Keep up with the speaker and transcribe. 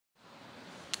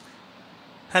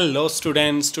Hello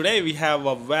students, today we have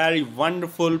a very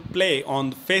wonderful play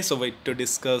on the face of it to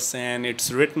discuss, and it's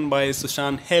written by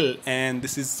Sushant Hill, and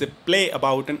this is a play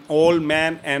about an old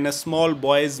man and a small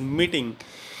boy's meeting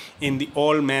in the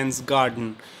old man's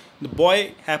garden. The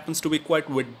boy happens to be quite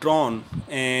withdrawn,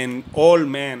 and old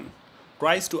man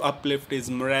tries to uplift his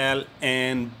morale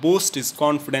and boost his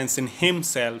confidence in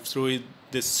himself through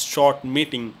this short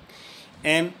meeting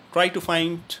and try to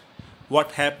find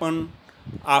what happened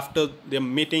after the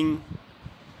meeting.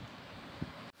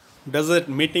 Does that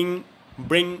meeting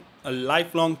bring a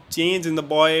lifelong change in the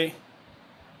boy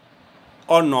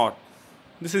or not?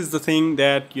 This is the thing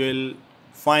that you'll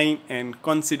find and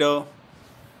consider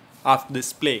after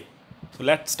this play. So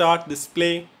let's start this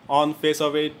play on Face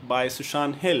of It by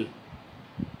Sushant Hill.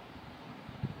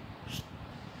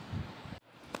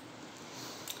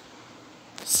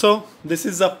 So this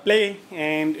is a play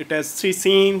and it has three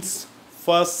scenes.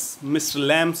 First, Mr.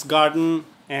 Lamb's garden,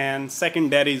 and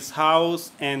second, Daddy's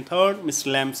house, and third,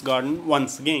 Mr. Lamb's garden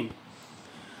once again.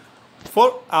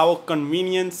 For our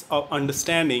convenience of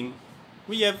understanding,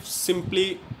 we have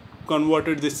simply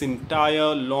converted this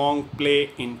entire long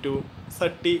play into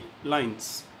 30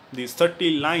 lines. These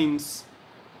 30 lines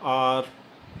are,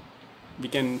 we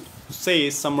can say,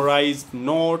 summarized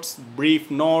notes, brief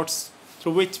notes,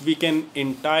 through which we can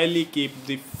entirely keep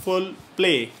the full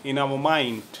play in our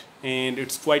mind. And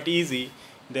it's quite easy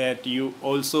that you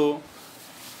also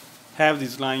have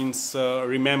these lines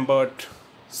remembered.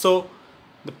 So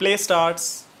the play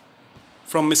starts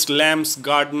from Mr. Lamb's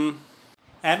garden,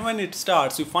 and when it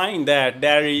starts you find that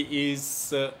Derry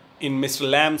is in Mr.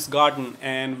 Lamb's garden,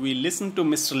 and we listen to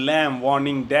Mr. Lamb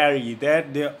warning Derry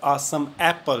that there are some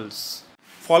apples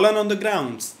fallen on the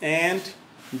grounds and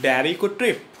Derry could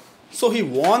trip. So he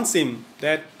warns him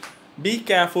that be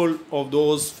careful of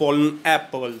those fallen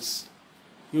apples.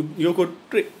 You could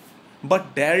trip.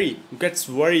 But Derry gets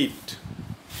worried,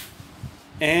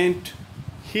 and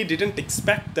he didn't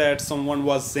expect that someone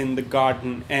was in the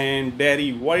garden, and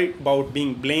Derry worried about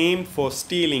being blamed for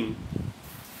stealing.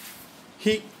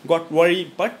 He got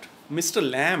worried, but Mr.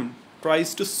 Lamb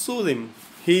tries to soothe him.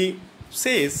 He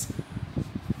says,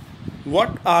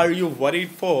 "What are you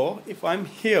worried for? If I'm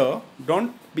here,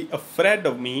 don't be afraid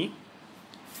of me."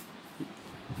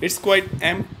 It's quite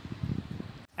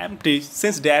empty,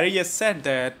 since Derry has said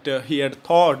that he had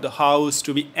thought the house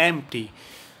to be empty.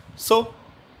 So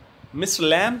Mr.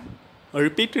 Lamb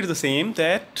repeated the same,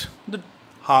 that the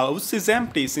house is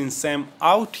empty since I'm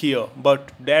out here.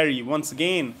 But Derry once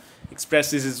again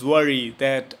expresses his worry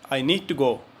that I need to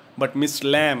go. But Mr.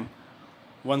 Lamb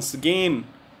once again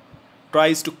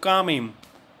tries to calm him,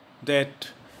 that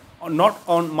not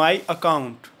on my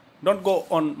account, don't go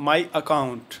on my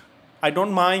account. I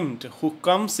don't mind who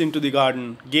comes into the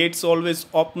garden. Gates always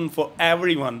open for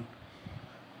everyone.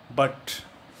 But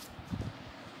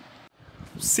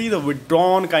see the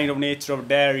withdrawn kind of nature of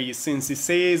Derry, since he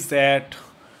says that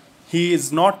he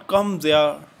is not come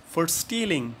there for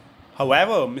stealing.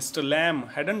 However, Mr. Lamb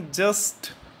hadn't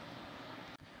just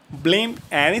blamed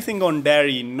anything on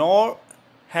Derry, nor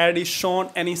had he shown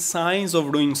any signs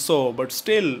of doing so. But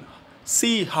still,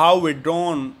 see how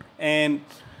withdrawn and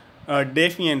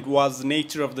defiant was the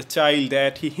nature of the child,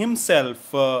 that he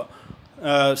himself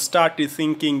started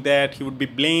thinking that he would be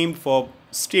blamed for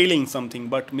stealing something.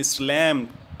 But Mr. Lamb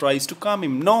tries to calm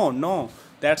him. No,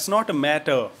 that's not a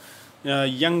matter.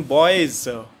 Young boys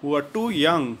who are too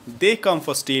young, they come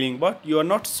for stealing, but you are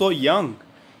not so young.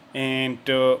 And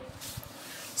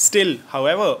still,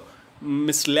 however,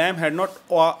 Mr. Lamb had not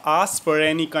asked for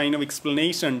any kind of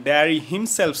explanation. Derry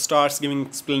himself starts giving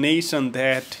explanation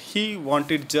that he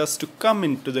wanted just to come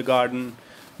into the garden.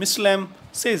 Mr. Lamb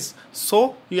says,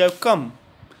 "So you have come.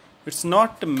 It's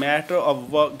not a matter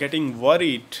of getting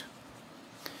worried."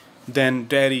 Then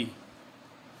Derry,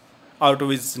 out of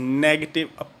his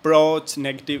negative approach,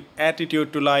 negative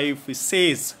attitude to life, he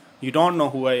says, "You don't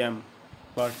know who I am."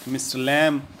 But Mr.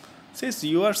 Lamb says,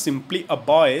 "You are simply a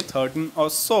boy, 13 or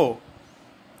so."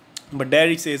 But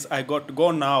Derry says, "I got to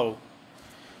go now."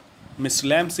 Mr.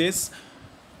 Lamb says,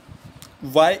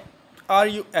 "Why are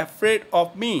you afraid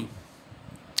of me?"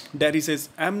 Derry says,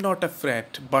 "I'm not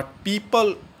afraid, but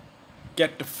people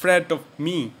get afraid of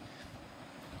me."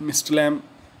 Mr. Lamb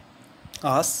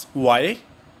asks, "Why?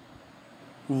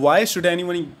 Why should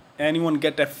anyone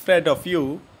get afraid of you?"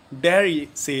 Derry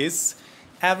says,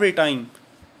 "Every time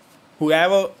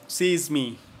whoever sees me,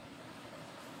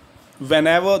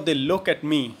 whenever they look at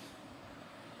me,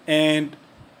 and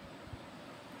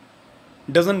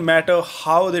doesn't matter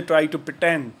how they try to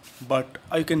pretend, but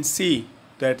I can see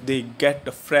that they get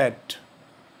afraid."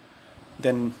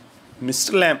 Then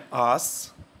Mr. Lamb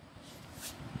asks,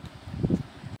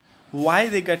 why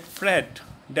they get fret.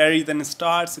 Derry then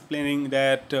starts explaining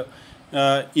that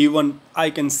even I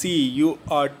can see you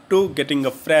are too getting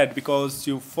afraid because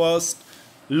you first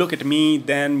look at me,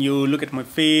 then you look at my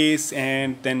face,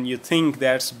 and then you think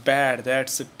that's bad,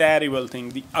 that's a terrible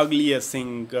thing, the ugliest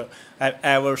thing I've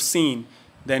ever seen.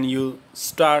 Then you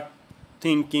start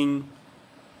thinking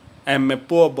I'm a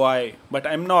poor boy, but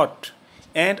I'm not.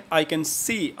 And I can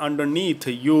see underneath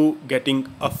you getting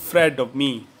afraid of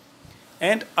me.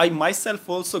 And I myself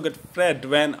also get afraid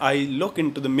when I look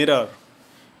into the mirror.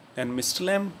 And Mr.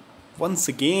 Lamb once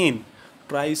again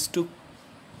tries to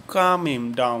calm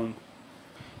him down.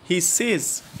 He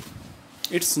says,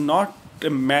 it's not a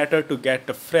matter to get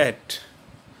afraid.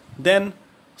 Then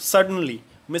suddenly,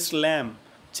 Mr. Lamb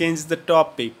changes the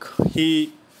topic.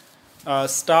 He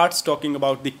starts talking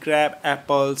about the crab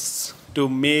apples to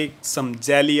make some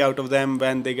jelly out of them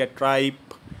when they get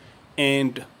ripe.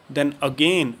 And then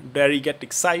again, Barry gets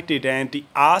excited and he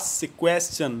asks a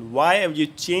question, why have you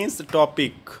changed the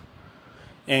topic?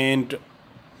 And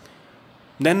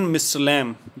then Mr.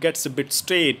 Lamb gets a bit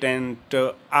straight and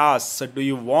asks, do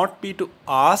you want me to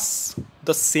ask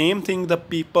the same thing the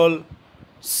people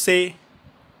say?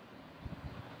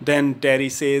 Then Terry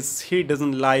says he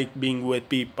doesn't like being with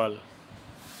people.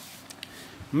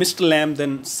 Mr. Lamb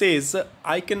then says,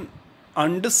 I can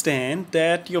understand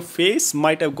that your face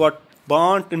might have got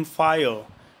burnt in fire.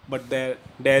 But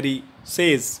Daddy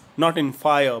says, not in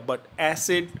fire, but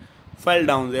acid fell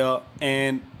down there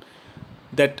and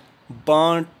that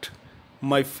burnt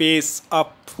my face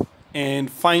up. And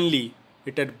finally,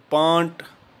 it had burnt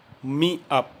me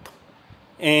up.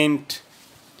 And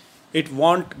it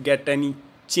won't get any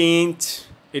change.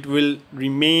 It will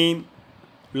remain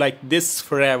like this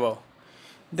forever.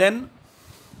 Then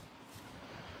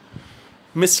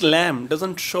Miss Lamb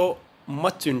doesn't show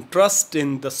much interest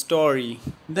in the story.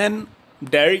 Then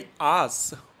Derry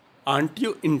asks, aren't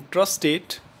you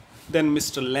interested? Then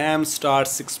Mr. Lamb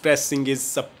starts expressing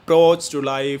his approach to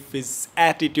life, his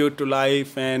attitude to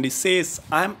life, and he says,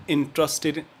 I'm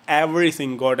interested in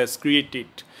everything God has created.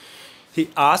 He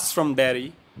asks from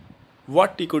Derry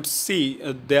what he could see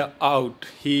there out.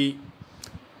 He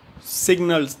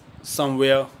signals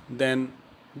somewhere. Then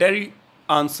Derry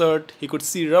answered he could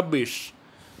see rubbish.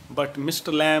 But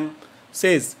Mr. Lamb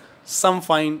says some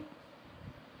fine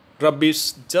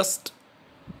rubbish, just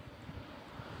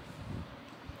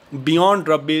beyond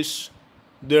rubbish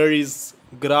there is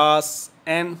grass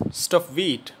and stuff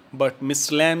wheat. But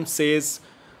Mr. Lamb says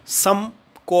some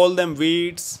call them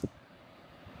weeds,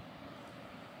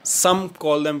 some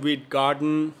call them weed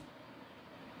garden.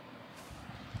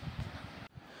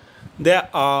 There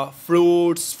are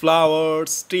fruits,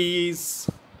 flowers, trees,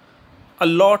 a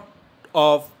lot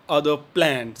of other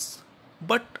plants.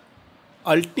 But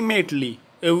ultimately,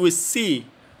 if we see,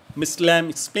 Miss Lamb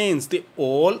explains, they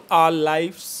all are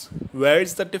lives. Where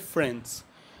is the difference?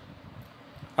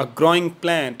 A growing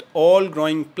plant, all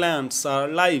growing plants are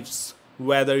lives,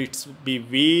 whether it's be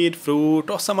weed,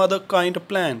 fruit, or some other kind of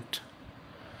plant.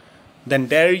 Then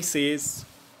Derry says,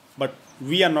 but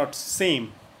we are not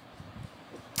same.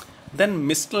 Then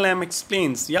Mr. Lamb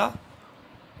explains, yeah,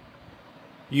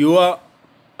 you are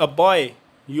a boy,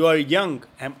 you are young,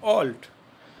 I'm old.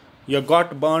 You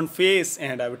got burnt face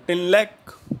and I have a thin leg.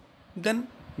 Then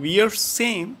we are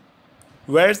same.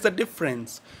 Where's the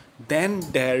difference? Then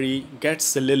Derry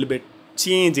gets a little bit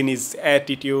change in his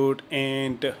attitude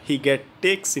and he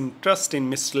takes interest in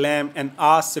Mr. Lamb and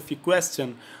asks a few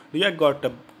questions. Do you got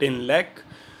a thin leg?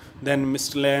 Then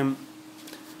Mr. Lamb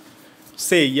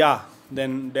say yeah.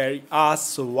 Then Derry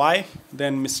asks why.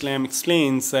 Then Mr. Lamb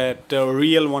explains that the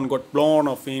real one got blown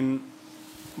off in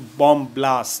bomb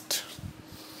blast.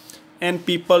 And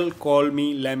people call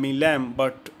me Lammy Lamb,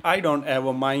 but I don't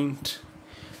ever mind.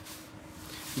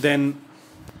 Then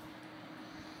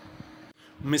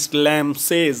Mr. Lamb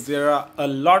says there are a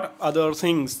lot of other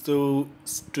things to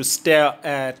stare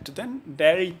at. Then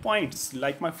Derry points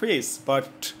like my face,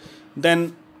 but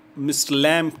then Mr.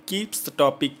 Lamb keeps the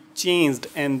topic changed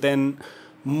and then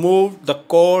moved the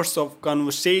course of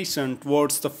conversation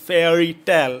towards the fairy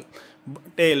tale.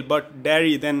 But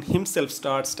Derry then himself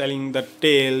starts telling the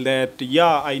tale that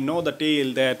yeah, I know the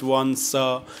tale that once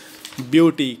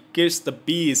Beauty kissed the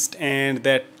beast and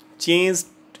that changed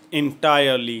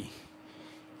entirely.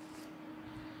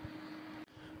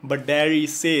 But Derry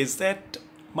says that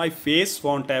my face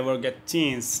won't ever get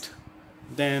changed.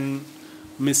 Then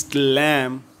Mr.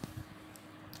 Lamb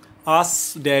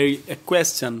asks Derry a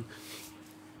question.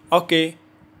 Okay,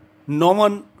 no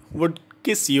one would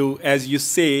kiss you as you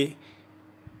say,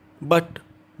 but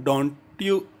don't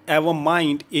you ever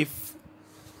mind if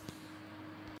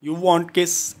You won't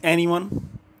kiss anyone?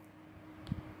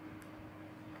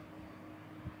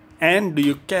 And do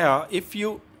you care if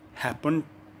you happen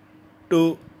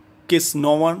to kiss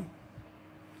no one?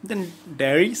 Then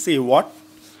Derry say what?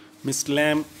 Mr.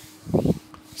 Lamb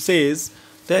says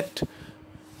that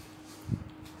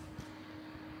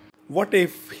what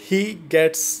if he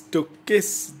gets to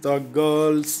kiss the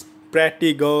girls,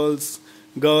 pretty girls,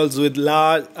 girls with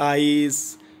large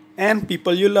eyes, and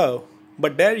people you love?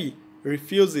 But Derry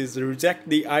refuses, reject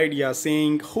the idea,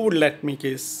 saying, "Who let me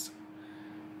kiss?"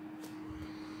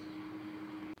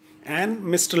 And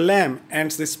Mr. Lamb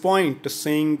ends this point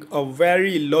saying a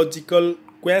very logical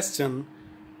question: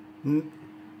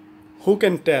 who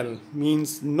can tell?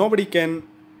 Means nobody can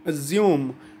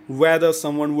assume whether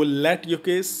someone will let you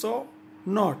kiss or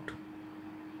not.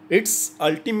 It's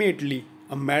ultimately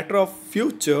a matter of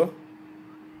future,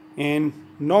 and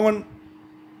no one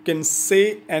can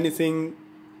say anything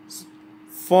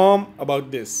firm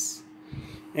about this.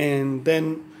 And then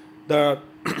the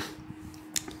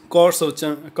course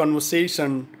of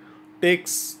conversation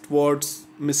takes towards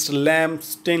Mr.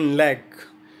 Lamb's tin leg,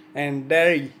 and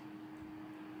Derry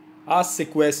asks a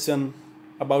question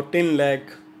about tin leg,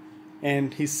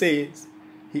 and he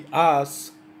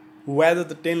asks whether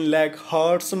the tin leg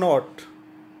hurts or not.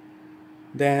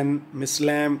 Then Miss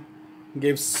Lamb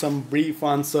gives some brief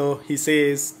answer. He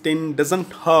says tin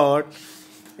doesn't hurt,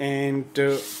 and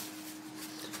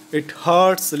it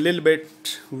hurts a little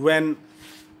bit when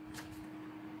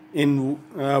in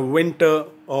winter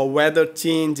or weather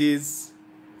changes,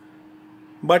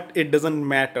 but it doesn't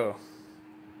matter.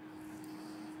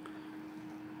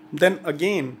 Then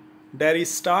again, Derry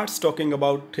starts talking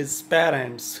about his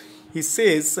parents. He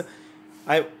says,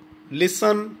 I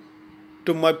listen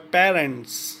to my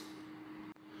parents.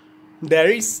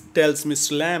 Derry tells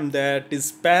Mr. Lamb that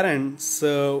his parents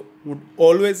would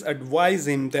always advise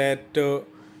him that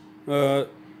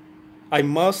I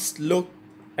must look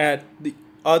at the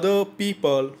other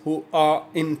people who are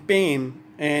in pain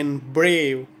and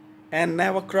brave and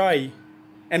never cry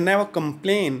and never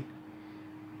complain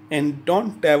and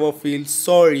don't ever feel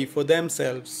sorry for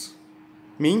themselves.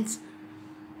 Means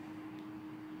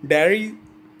Derry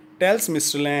tells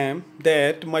Mr. Lamb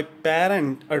that my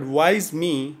parent advised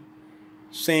me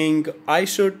saying I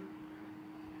should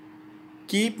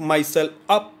keep myself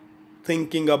up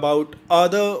thinking about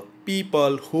other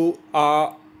people who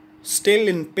are still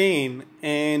in pain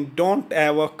and don't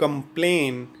ever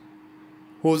complain,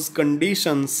 whose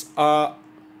conditions are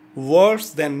worse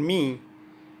than me.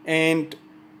 And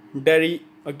Derry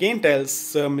again tells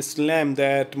Mr. Lamb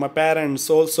that my parents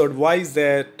also advise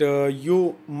that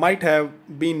you might have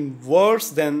been worse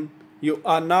than you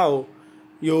are now.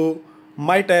 You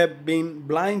might have been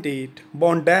blinded,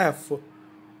 born deaf,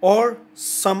 or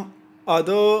some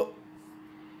other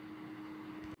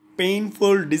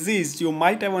painful disease you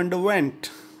might have underwent.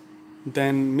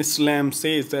 Then Miss Lamb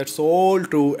says that's all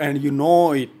true and you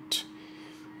know it.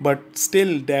 But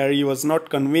still, Derry was not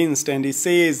convinced, and he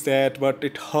says that, but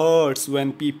it hurts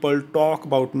when people talk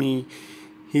about me.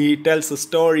 He tells a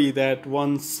story that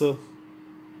once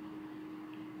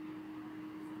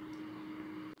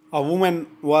a woman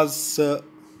was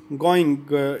going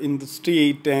in the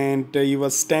street, and he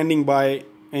was standing by,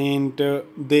 and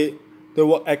there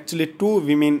were actually two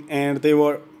women, and they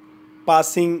were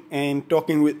passing and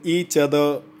talking with each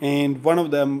other, and one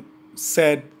of them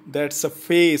said, that's a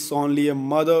face only a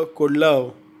mother could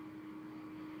love,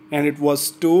 and it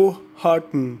was too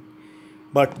hurting.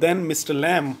 But then Mr.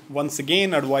 Lamb once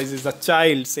again advises a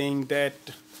child, saying that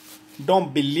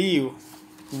don't believe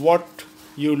what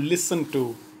you listen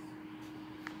to,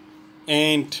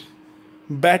 and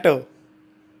better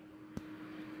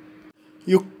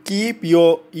you keep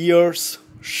your ears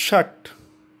shut.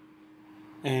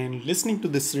 And listening to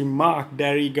this remark,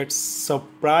 Derry gets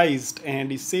surprised,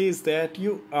 and he says that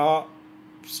you are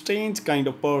a strange kind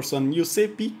of person. You say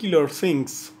peculiar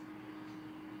things.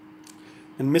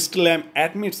 And Mr. Lamb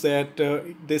admits that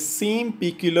they seem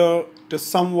peculiar to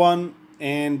someone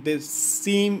and they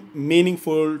seem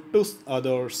meaningful to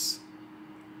others.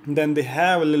 Then they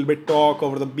have a little bit talk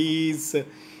over the bees,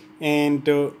 and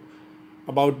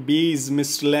about bees,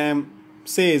 Mr. Lamb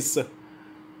says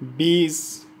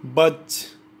bees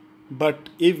buzz, but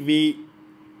if we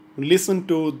listen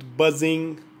to the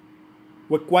buzzing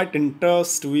with quite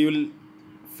interest, we will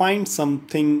find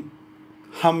something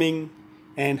humming,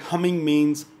 and humming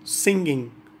means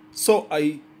singing. So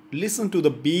I listen to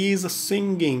the bees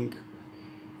singing,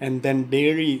 and then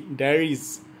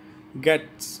Dairies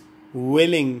gets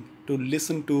willing to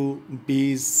listen to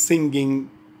bees singing.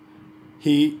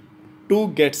 He too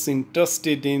gets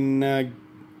interested in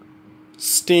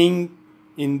staying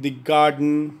in the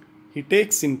garden. He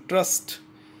takes interest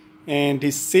and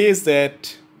he says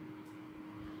that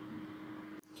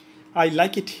I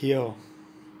like it here.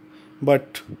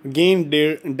 But again,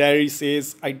 Derry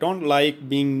says, I don't like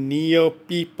being near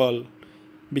people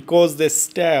because they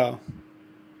stare.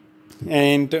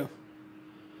 And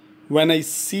when I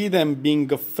see them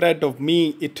being afraid of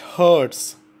me, it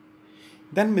hurts.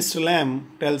 Then Mr.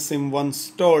 Lamb tells him one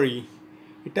story.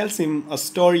 He tells him a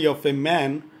story of a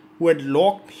man who had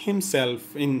locked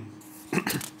himself in.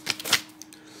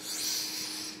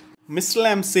 Mr.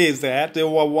 Lamb says that there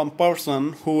was one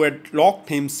person who had locked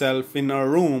himself in a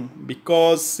room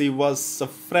because he was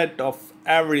afraid of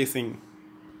everything.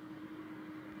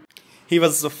 He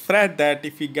was afraid that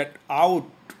if he get out,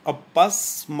 a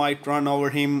bus might run over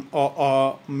him, or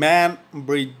a man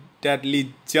breathe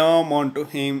deadly germ onto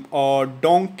him, or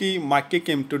donkey might kick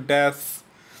him to death,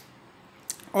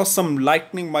 or some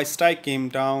lightning might strike him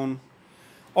down,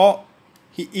 or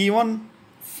he even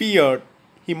feared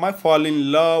he might fall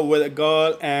in love with a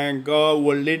girl and girl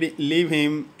will leave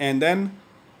him, and then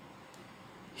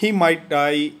he might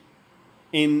die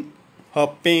in her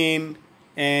pain,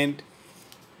 and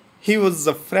he was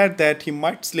afraid that he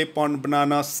might slip on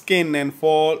banana skin and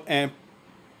fall and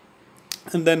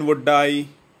then would die.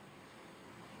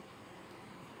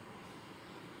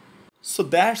 So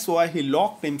that's why he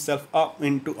locked himself up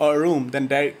into a room. Then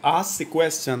they asked the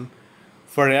question,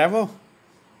 forever?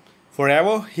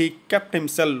 Forever he kept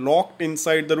himself locked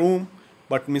inside the room,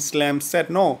 but Miss Lamb said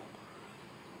no,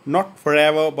 not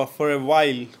forever, but for a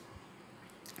while.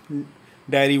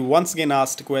 Daddy once again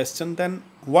asked the question, then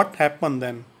what happened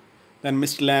then? Then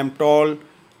Mr. Lamb told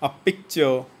a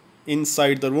picture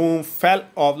inside the room fell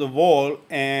off the wall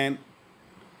and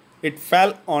it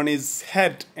fell on his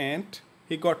head and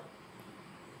he got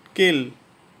killed.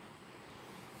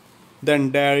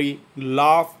 Then Daddy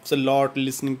laughs a lot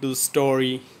listening to the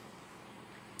story.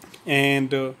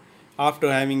 And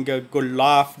after having a good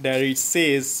laugh, Daddy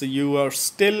says, you are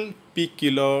still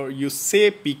peculiar, you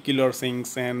say peculiar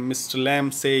things. And Mr.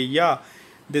 Lamb say, yeah,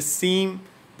 they seem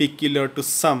peculiar to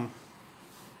some.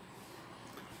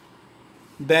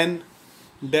 Then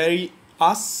Daddy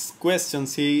asks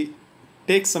questions. He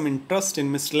takes some interest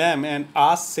in Mr. Lamb and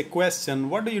asks a question,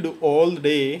 what do you do all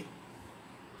day?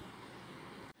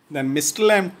 Then Mr.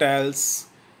 Lamb tells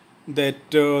that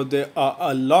there are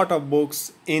a lot of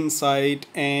books inside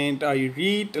and I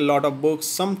read a lot of books.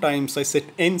 Sometimes I sit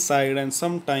inside and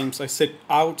sometimes I sit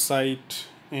outside.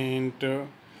 And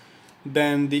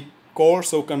then the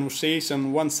course of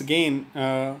conversation once again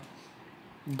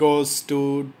goes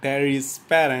to Terry's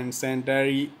parents, and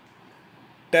Terry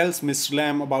tells Mr.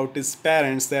 Lamb about his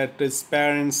parents, that his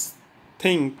parents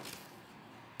think,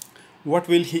 what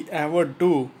will he ever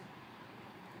do?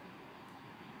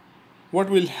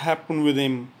 What will happen with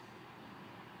him?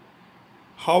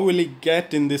 How will he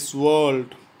get in this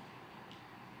world?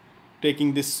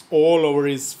 Taking this all over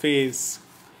his face.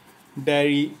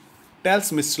 Derry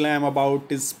tells Mr. Lamb about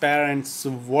his parents'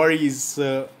 worries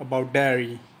about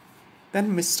Derry.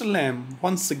 Then Mr. Lamb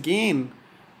once again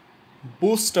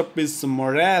boosts up his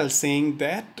morale, saying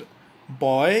that,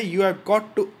 boy, you have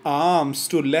got two arms,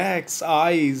 two legs,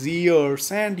 eyes, ears,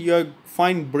 and your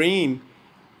fine brain.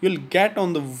 You'll get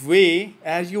on the way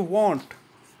as you want.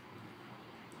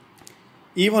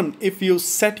 Even if you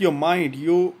set your mind,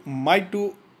 you might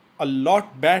do a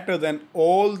lot better than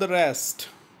all the rest.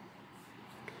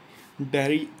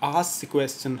 Derry asks the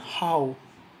question, how?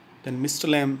 Then Mr.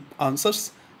 Lamb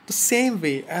answers, the same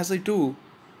way as I do.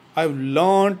 I've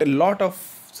learned a lot of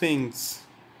things.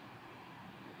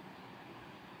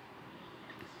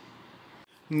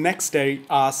 Next, Derry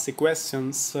asks the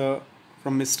questions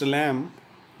from Mr. Lamb.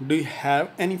 Do you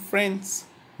have any friends?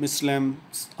 Mr. Lamb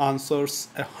answers,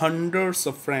 hundreds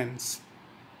of friends.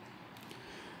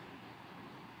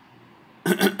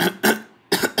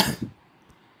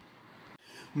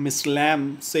 Mr.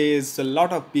 Lamb says a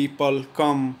lot of people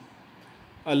come,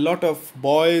 a lot of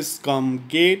boys come,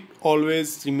 gate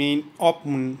always remain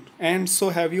open, and so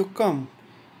have you come.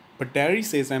 But Derry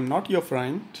says, I'm not your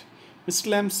friend. Mr.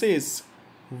 Lamb says,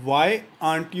 why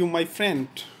aren't you my friend?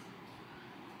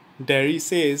 Derry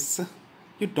says,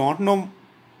 you don't know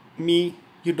me,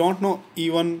 you don't know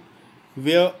even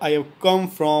where I have come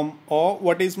from or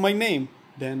what is my name.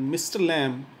 Then Mr.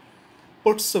 Lamb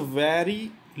puts a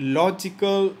very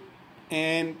logical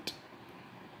and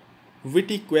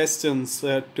witty questions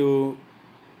to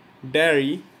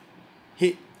Derry.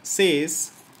 He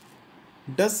says,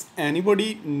 does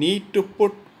anybody need to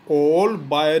put all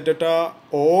biodata,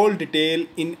 all detail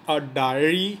in a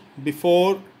diary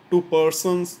before two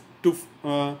persons to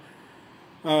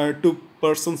two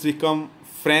persons become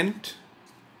friend?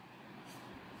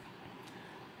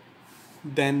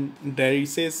 Then Derry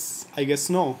says, I guess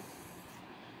no.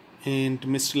 And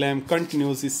Mr. Lamb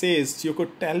continues. He says, "You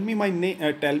could tell me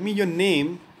tell me your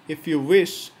name if you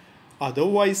wish.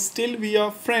 Otherwise, still we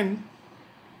are friend."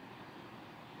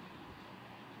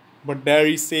 But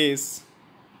Derry says,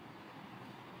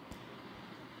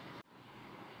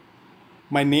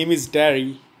 "My name is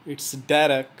Derry. It's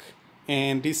Derek."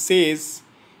 And he says,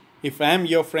 "If I'm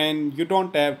your friend, you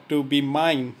don't have to be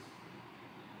mine."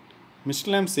 Mr.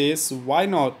 Lamb says, "Why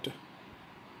not?"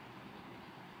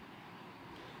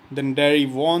 Then Derry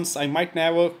warns, "I might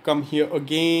never come here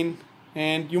again,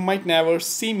 and you might never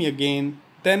see me again.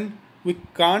 Then we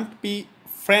can't be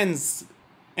friends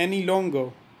any longer."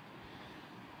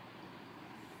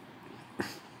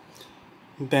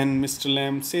 Then Mr.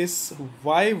 Lamb says,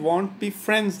 "Why won't be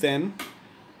friends then?"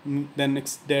 Then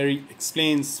Derry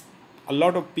explains, "A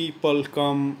lot of people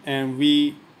come and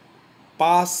we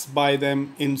pass by them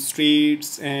in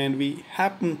streets and we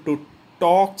happen to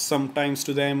talk sometimes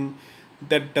to them.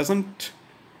 That doesn't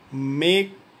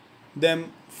make them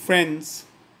friends."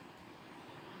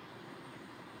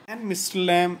 And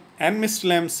Mr.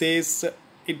 Lamb says,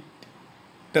 "It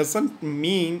doesn't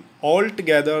mean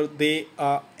altogether they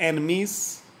are enemies."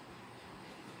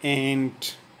 And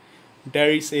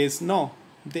Derry says, "No,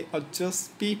 they are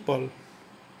just people.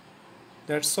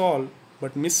 That's all."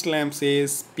 But Miss Lamb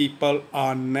says, "People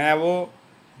are never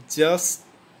just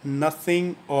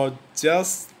nothing or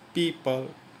just people."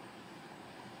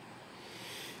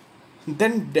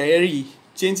 Then Derry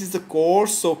changes the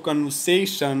course of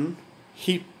conversation.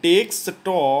 He takes the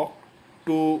talk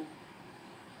to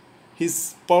his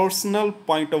personal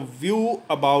point of view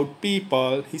about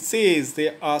people. He says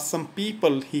there are some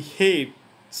people he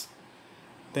hates.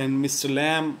 Then Mr.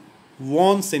 Lamb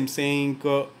warns him, saying,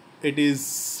 "It is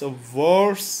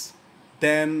worse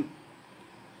than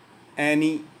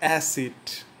any acid.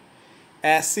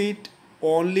 Acid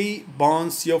only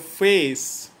burns your face,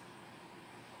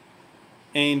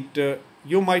 and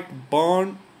you might burn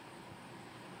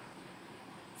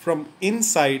from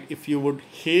inside if you would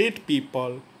hate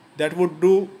people. That would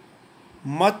do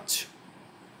much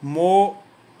more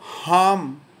harm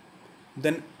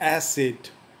than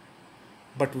acid."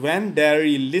 But when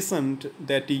Derry listened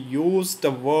that he used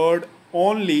the word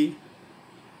only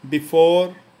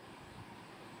before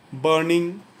burning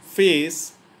face,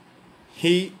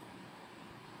 he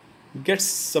gets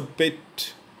a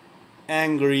bit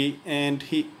angry, and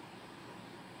he,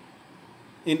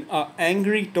 in an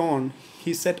angry tone,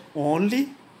 he said, "Only?"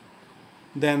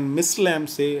 Then Miss Lamb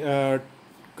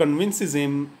convinces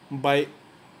him by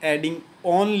adding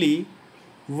 "only"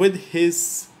 with his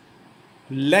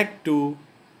leg too.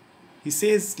 He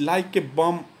says, "Like a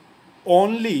bomb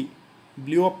only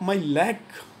blew up my leg."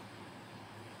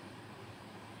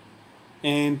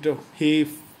 And he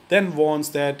then warns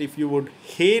that if you would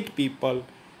hate people,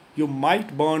 you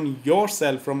might burn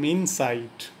yourself from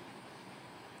inside.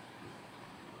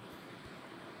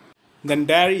 Then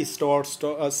Derry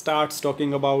starts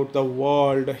talking about the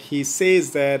world. He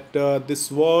says that this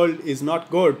world is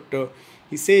not good.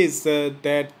 He says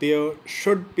that there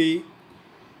should be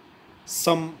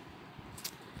some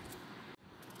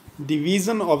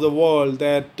division of the world,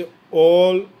 that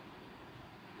all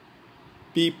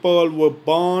people with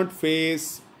burnt face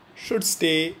should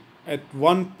stay at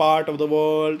one part of the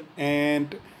world,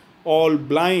 and all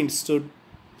blind should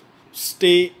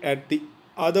stay at the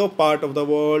other part of the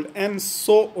world, and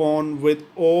so on, with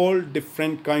all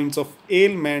different kinds of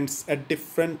ailments at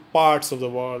different parts of the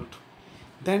world.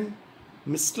 Then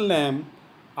Mr. Lamb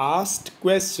asked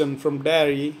question from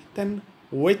Derry, "Then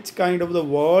which kind of the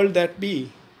world that be?"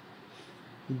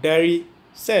 Derry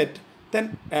said,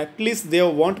 "Then at least there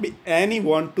won't be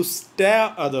anyone to stare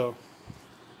other."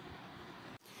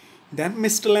 Then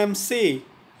Mr. Lamb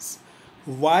says,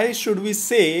 "Why should we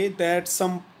say that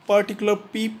some particular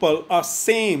people are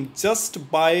same just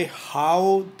by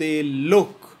how they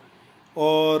look,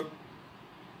 or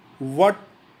what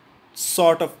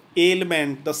sort of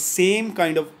ailment, the same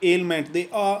kind of ailment they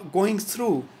are going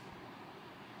through?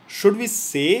 Should we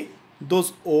say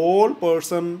those all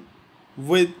person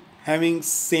with having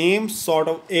same sort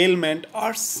of ailment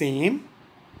are same?"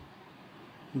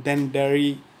 Then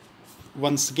Derry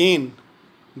once again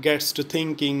gets to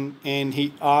thinking, and he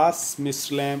asks Miss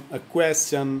Lamb a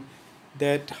question,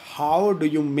 that how do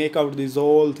you make out these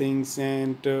all things?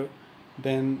 And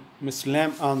then Miss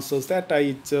Lamb answers that,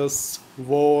 "I just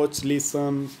watch,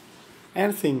 listen,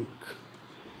 and think."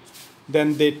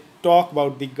 Then they talk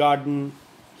about the garden.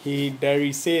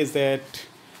 Derry says that,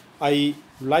 "I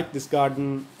like this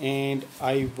garden and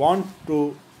I want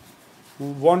to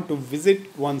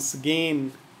visit once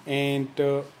again. And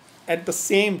at the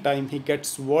same time, he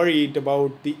gets worried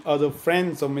about the other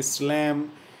friends of Mr.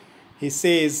 Lamb. He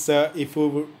says if we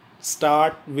would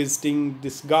start visiting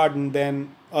this garden,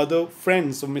 then other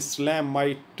friends of Mr. Lamb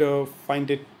might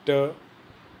find it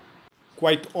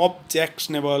quite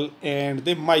objectionable and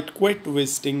they might quit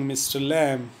visiting Mr.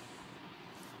 Lamb.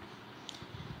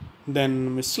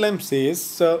 Then Mr. Lamb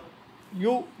says,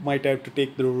 you might have to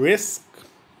take the risk.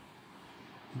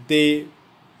 They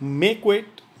may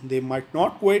quit, they might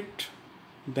not quit.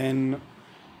 Then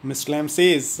Mr. Lamb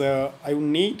says, I would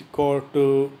need to go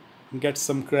to get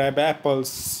some crab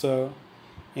apples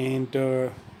and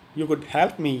you could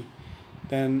help me.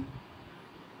 Then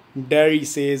Derry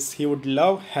says he would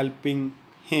love helping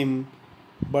him,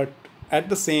 but at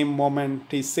the same moment,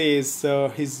 he says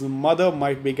his mother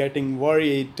might be getting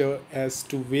worried as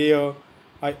to where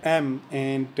I am,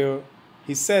 and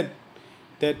he said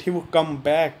that he would come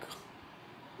back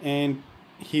and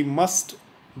he must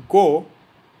go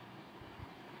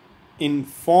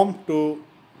inform to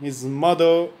his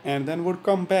mother and then would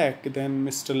come back. Then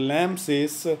Mr. Lamb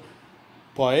says,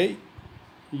 boy,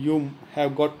 you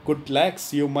have got good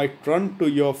legs, you might run to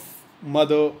your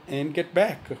mother and get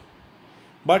back.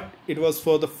 But it was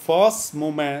for the first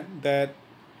moment that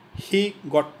he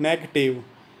got negative,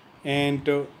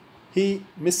 and he,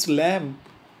 Mr. Lamb,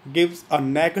 gives a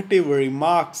negative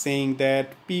remark saying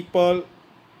that people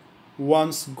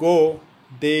once go,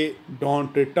 they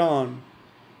don't return.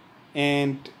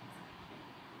 And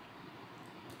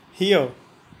here,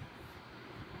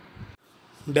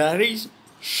 Derry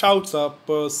shouts up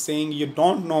saying, you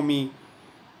don't know me,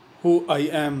 who I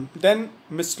am. Then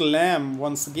Mr. Lamb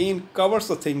once again covers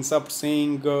the things up,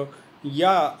 saying,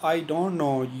 yeah, I don't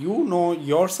know, you know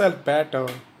yourself better.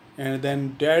 And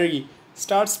then Derry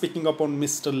starts picking up on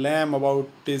Mr. Lamb about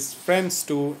his friends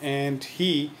too, and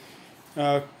he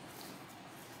uh,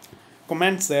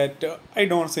 comments that I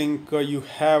don't think you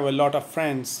have a lot of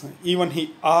friends. Even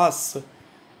he asks,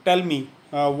 tell me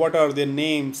what are their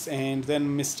names, and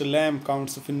then Mr. Lamb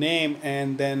counts of a name,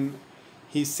 and then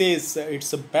he says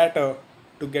it's better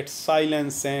to get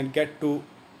silence and get to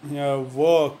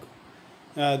work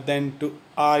than to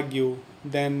argue.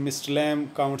 Then Mr.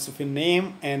 Lamb counts of a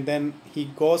name, and then he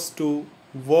goes to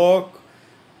work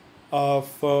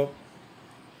of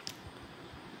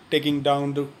taking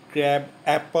down the crab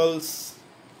apples.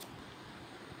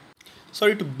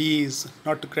 Sorry, to bees,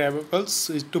 not to crab apples,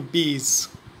 it's to bees.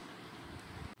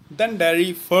 Then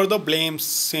Derry further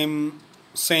blames him,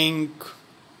 saying,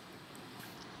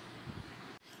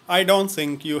 I don't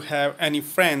think you have any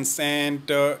friends, and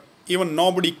even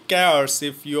nobody cares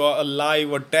if you are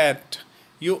alive or dead.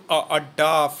 You are a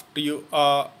daft, you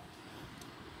are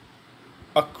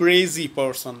a crazy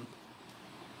person.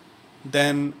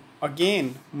 Then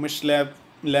again,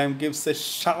 Lamb gives a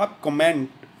sharp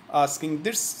comment asking,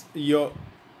 this your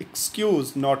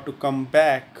excuse not to come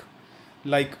back.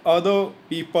 Like other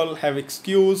people have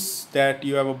excuse that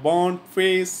you have a burnt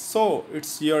face, so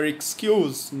it's your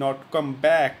excuse not to come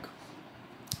back.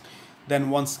 Then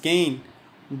once again,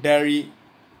 Derry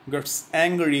gets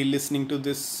angry listening to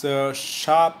this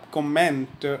sharp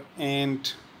comment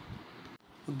and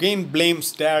again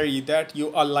blames Derry that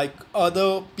you are like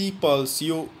other peoples.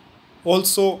 You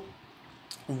also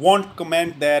won't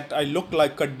comment that I look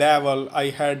like a devil, I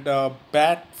had a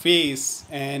bad face,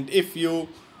 and if you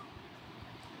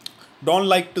don't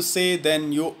like to say,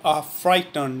 then you are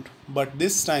frightened. But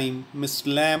this time, Miss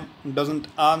Lamb doesn't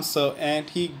answer and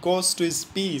he goes to his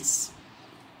piece.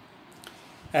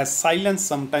 As silence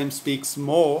sometimes speaks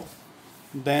more,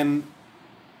 then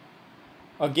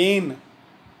again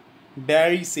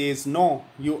Derry says, no,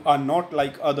 you are not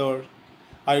like others.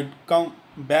 I'd come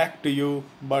back to you,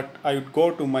 but I would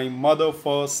go to my mother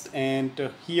first.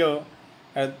 And here,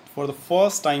 for the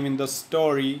first time in the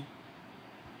story,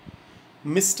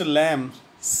 Mr. Lamb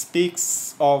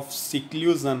speaks of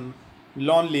seclusion,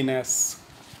 loneliness.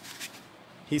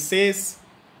 He says,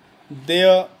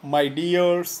 there, my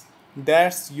dears,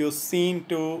 that's you seem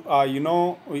to,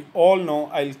 we all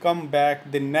know I'll come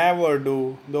back. They never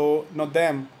do, though, not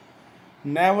them,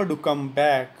 never do come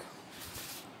back.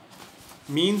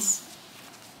 Means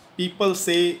people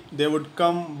say they would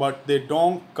come, but they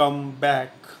don't come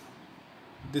back.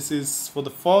 This is for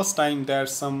the first time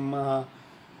there's some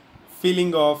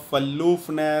feeling of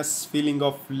aloofness, feeling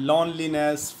of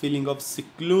loneliness, feeling of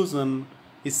seclusion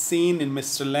is seen in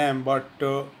Mr. Lamb, but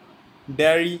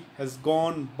Derry has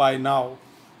gone by now.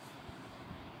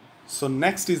 So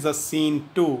next is a scene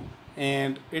 2,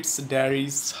 and it's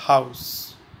Derry's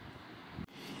house.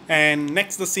 And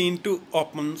next the scene 2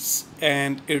 opens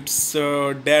and it's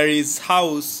Derry's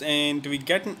house, and we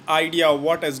get an idea of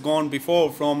what has gone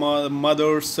before from a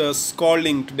mother's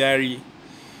scolding to Derry.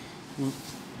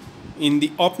 In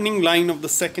the opening line of the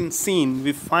second scene,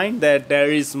 we find that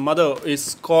Derry's mother is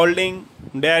scolding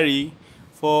Derry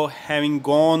for having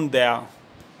gone there.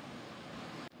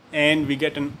 And we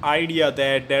get an idea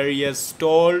that Derry has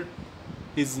told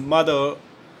his mother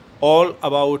all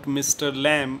about Mr.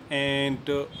 Lamb, and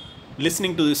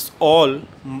listening to this all,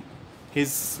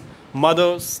 his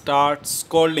mother starts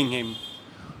scolding him.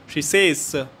 She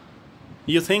says,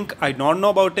 "You think I don't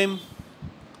know about him?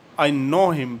 I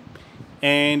know him,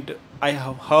 and I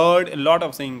have heard a lot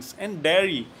of things." And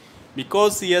Derry,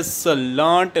 because he has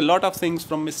learnt a lot of things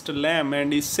from Mr. Lamb,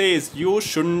 and he says, "You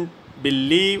shouldn't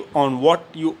believe on what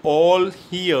you all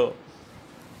hear."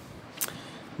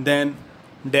 Then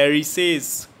Derry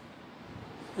says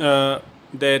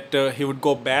that he would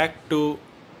go back to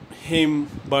him,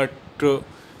 but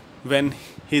when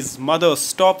his mother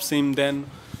stops him, then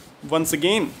once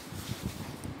again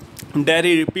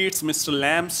Derry repeats Mr.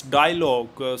 Lamb's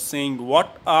dialogue, saying,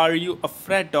 "What are you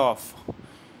afraid of?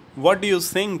 What do you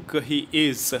think he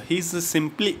is? He's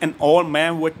simply an old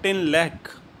man with tin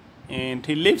leg, and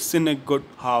he lives in a good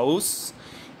house,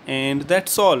 and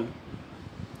that's all."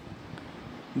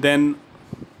 Then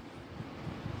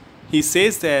he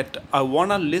says that I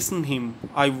wanna listen him.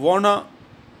 I wanna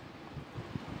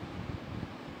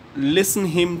listen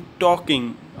him talking.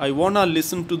 I wanna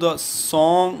listen to the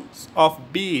songs of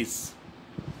bees.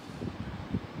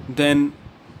 Then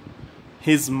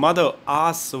his mother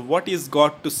asks what he's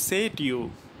got to say to you.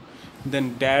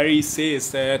 Then Derry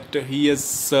says that he has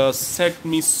said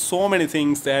me so many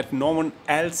things that no one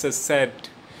else has said,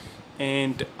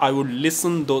 and I would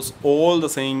listen those all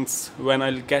the things when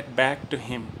I'll get back to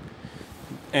him.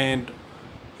 And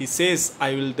he says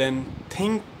I will then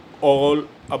think all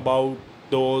about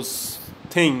those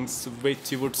things which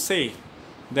he would say.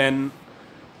 Then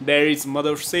Derry's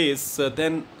mother says,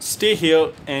 "Then stay here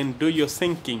and do your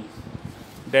thinking."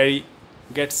 Derry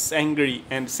gets angry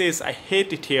and says, "I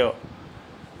hate it here."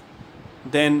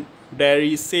 Then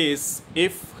Derry says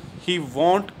if he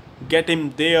won't get him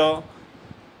there,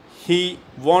 he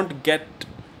won't get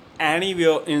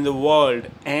anywhere in the world,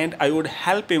 and I would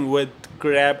help him with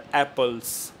crab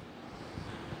apples.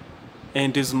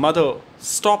 And his mother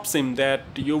stops him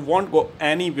that you won't go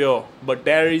anywhere, but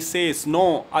Derry says, "No,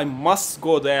 I must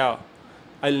go there.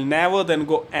 I'll never then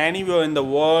go anywhere in the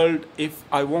world if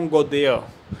I won't go there."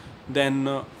 Then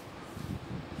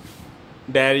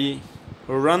Derry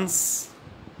runs,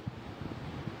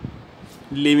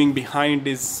 leaving behind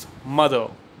his mother.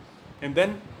 And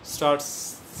then starts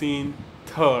scene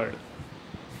third.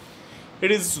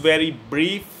 It is very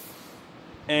brief,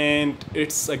 and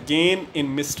it's again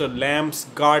in Mr. Lamb's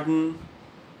garden.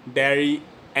 Derry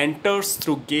enters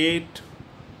through gate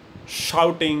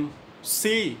shouting,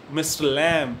 "See, Mr.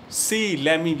 Lamb, see,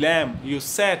 Lammy Lamb, you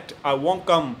said I won't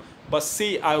come, but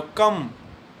see, I'll come."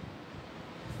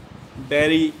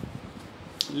 Derry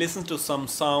listens to some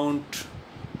sound.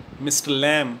 Mr.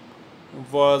 Lamb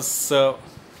was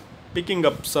picking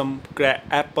up some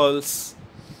apples.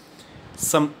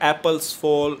 Some apples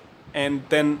fall, and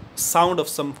then sound of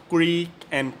some creak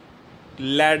and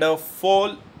ladder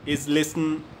fall is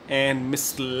listened, and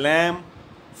Mr. Lamb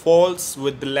falls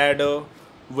with the ladder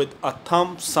with a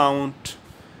thump sound,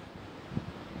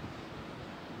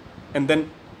 and then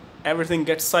everything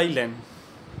gets silent.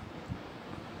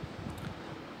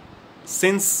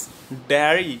 Since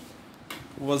Derry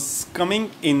was coming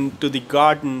into the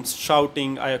garden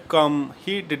shouting, "I come,"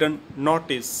 he didn't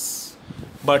notice,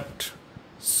 but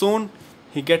soon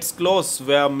he gets close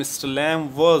where Mr. Lamb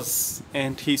was,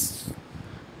 and he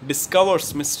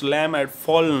discovers Mr. Lamb had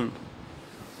fallen.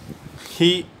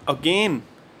 He again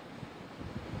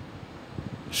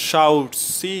shouts,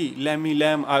 "See, Lammy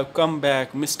Lamb, I've come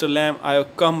back. Mr. Lamb,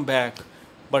 I've come back."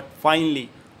 But finally,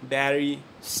 Derry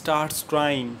starts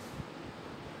crying.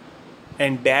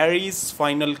 And Derry's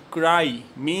final cry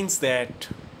means that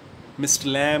Mr.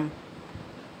 Lamb,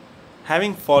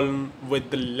 having fallen with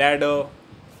the ladder,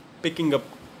 picking up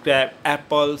crab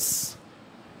apples,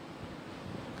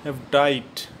 have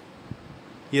died.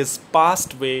 He has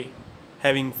passed away,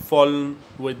 having fallen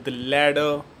with the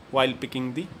ladder while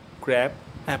picking the crab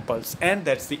apples. And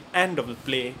that's the end of the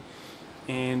play.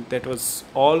 And that was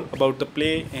all about the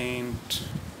play, and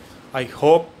I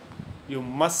hope you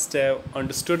must have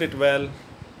understood it well.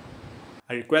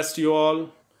 I request you all,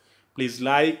 please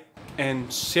like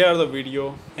and share the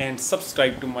video and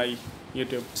subscribe to my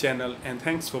YouTube channel, and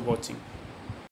thanks for watching.